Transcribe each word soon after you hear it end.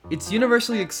It's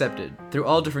universally accepted through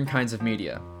all different kinds of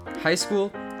media. High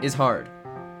school is hard.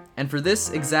 And for this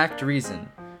exact reason,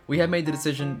 we have made the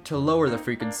decision to lower the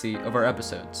frequency of our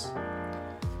episodes.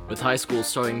 With high school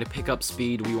starting to pick up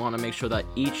speed, we want to make sure that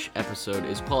each episode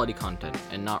is quality content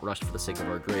and not rushed for the sake of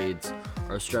our grades,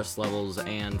 our stress levels,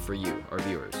 and for you, our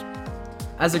viewers.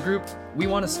 As a group, we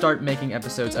want to start making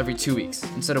episodes every 2 weeks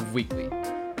instead of weekly.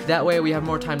 That way we have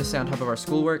more time to stay on top of our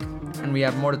schoolwork, and we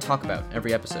have more to talk about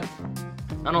every episode.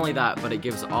 Not only that, but it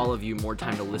gives all of you more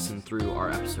time to listen through our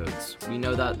episodes. We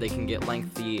know that they can get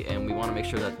lengthy, and we want to make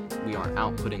sure that we aren't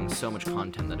outputting so much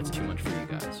content that it's too much for you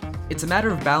guys. It's a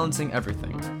matter of balancing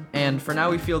everything, and for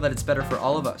now we feel that it's better for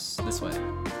all of us this way.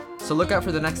 So look out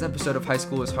for the next episode of High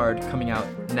School is Hard coming out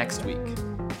next week.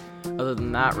 Other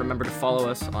than that, remember to follow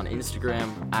us on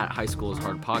Instagram at High School is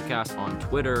Hard Podcast, on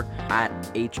Twitter at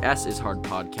HS is Hard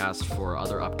Podcast for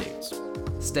other updates.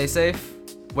 Stay safe,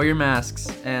 wear your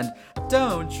masks, and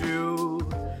don't you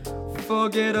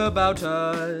forget about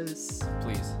us.